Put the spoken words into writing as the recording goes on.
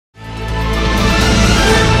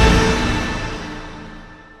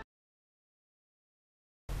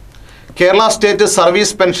Kerala state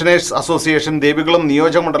service pensioners association Devikulam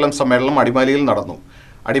നിയോജകമണ്ഡലം സമ്മേളനം അടിമാലിയിൽ നടന്നു.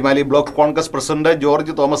 Adimali block Congress president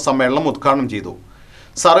George Thomas സമ്മേളനം ഉദ്ഘാടനം ചെയ്തു.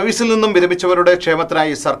 സർവീസിൽ നിന്നും വിരമിച്ചവരുടെ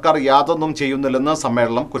ക്ഷേമത്തിനായി സർക്കാർ യാതൊന്നും ചെയ്യുന്നില്ലെന്ന്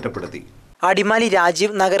സമ്മേളനം കുറ്റപ്പെടുത്തി. Adimali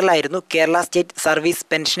Rajeev നഗറിലായിരുന്നു Kerala state service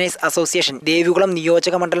pensioners association Devikulam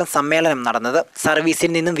നിയോജകമണ്ഡലം സമ്മേളനം നടന്നത്. സർവീസിൽ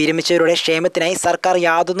നിന്നും വിരമിച്ചവരുടെ ക്ഷേമത്തിനായി സർക്കാർ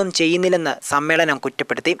യാതൊന്നും ചെയ്യുന്നില്ലെന്ന് സമ്മേളനം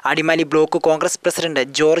കുറ്റപ്പെടുത്തി. Adimali block Congress president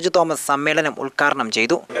George Thomas സമ്മേളനം ഉദ്ഘാടനം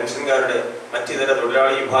ചെയ്തു. പെൻഷൻകാരുടെ മറ്റിതര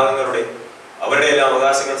തൊഴിലാളി വിഭാഗങ്ങളുടെ അവരുടെ എല്ലാ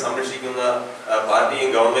അവകാശങ്ങൾ സംരക്ഷിക്കുന്ന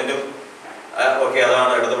പാർട്ടിയും ഗവൺമെന്റും ഒക്കെ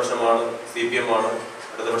അതാണ് ഇടതുപക്ഷമാണ്, CPM ആണ്,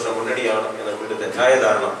 ഇടതുപക്ഷ മുന്നണിയാണ് എന്നൊരു തെറ്റായ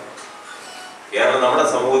ധാരണ കേരളം നമ്മുടെ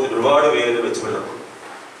സമൂഹത്തിൽ ഒരുപാട് പേര് വെച്ചു പുലർത്തുന്നു.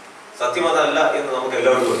 സത്യം അതല്ല എന്ന് നമുക്ക്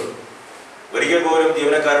എല്ലാവർക്കും അറിയാം. ഒരിക്കൽ പോലും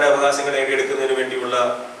ജീവനക്കാരുടെ അവകാശങ്ങൾ നേടിയെടുക്കുന്നതിന് വേണ്ടിയുള്ള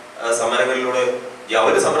സമരങ്ങളിലൂടെ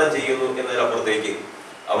അവർ സമരം ചെയ്യുന്നു എന്നതിനപ്പുറത്തേക്ക്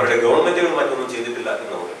അവരുടെ ഗവൺമെന്റുകൾ മറ്റൊന്നും ചെയ്തിട്ടില്ല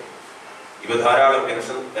എന്ന് നമുക്ക് ഇവ ധാരാളം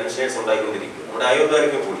പെൻഷനേഴ്സ് ഉണ്ടായിക്കൊണ്ടിരിക്കുന്നു. നമ്മുടെ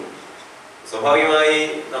ആയോധകർക്കും കൂടി സ്വാഭാവികമായി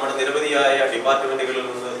നമ്മുടെ നിരവധിയായ ഡിപ്പാർട്ട്മെന്റുകളിൽ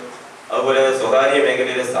നിന്ന് അതുപോലെ സ്വകാര്യ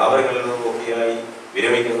മേഖലയിലെ സ്ഥാപനങ്ങളിൽ നിന്നും ഒക്കെയായി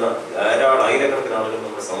വിരമിക്കുന്ന ധാരാളം ആയിരക്കണക്കിന് ആളുകൾ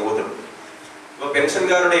നമ്മുടെ സമൂഹത്തിലുണ്ട്. ഇപ്പൊ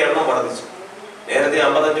പെൻഷൻകാരുടെ എണ്ണം വർദ്ധിച്ചു. നേരത്തെ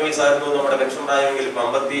 55 വയസ്സായിരുന്നു നമ്മുടെ പെൻഷൻ പ്രായമെങ്കിൽ ഇപ്പൊ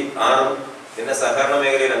 56, പിന്നെ സഹകരണ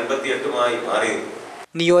മേഖലയിൽ 58 മാറിയിരുന്നു.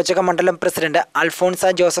 നിയോജകമണ്ഡലം പ്രസിഡന്റ് അൽഫോൺസ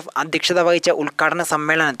ജോസഫ് അധ്യക്ഷത വഹിച്ച ഉദ്ഘാടന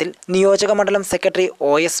സമ്മേളനത്തിൽ നിയോജകമണ്ഡലം secretary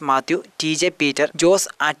OS Mathew, TJ Peter, Jose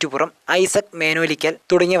Attupuram, Isaac മേനോലിക്കൽ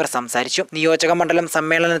തുടങ്ങിയവർ സംസാരിച്ചു. നിയോജകമണ്ഡലം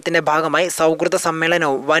സമ്മേളനത്തിന്റെ ഭാഗമായി സൗഹൃദ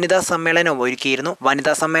സമ്മേളനവും വനിതാ സമ്മേളനവും ഒരുക്കിയിരുന്നു.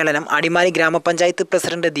 വനിതാ സമ്മേളനം അടിമാലി ഗ്രാമപഞ്ചായത്ത്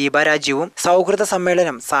പ്രസിഡന്റ് ദീപ രാജീവും, സൗഹൃദ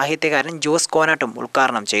സമ്മേളനം സാഹിത്യകാരൻ ജോസ് കോനാട്ടും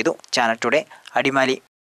ഉദ്ഘാടനം ചെയ്തു. Channel today, Adimali.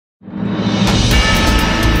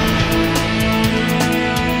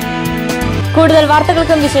 കൂടുതൽ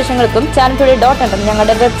വാർത്തകൾക്കും വിശേഷങ്ങൾക്കും channeltoday.in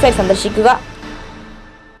ഞങ്ങളുടെ വെബ്സൈറ്റ് സന്ദർശിക്കുക.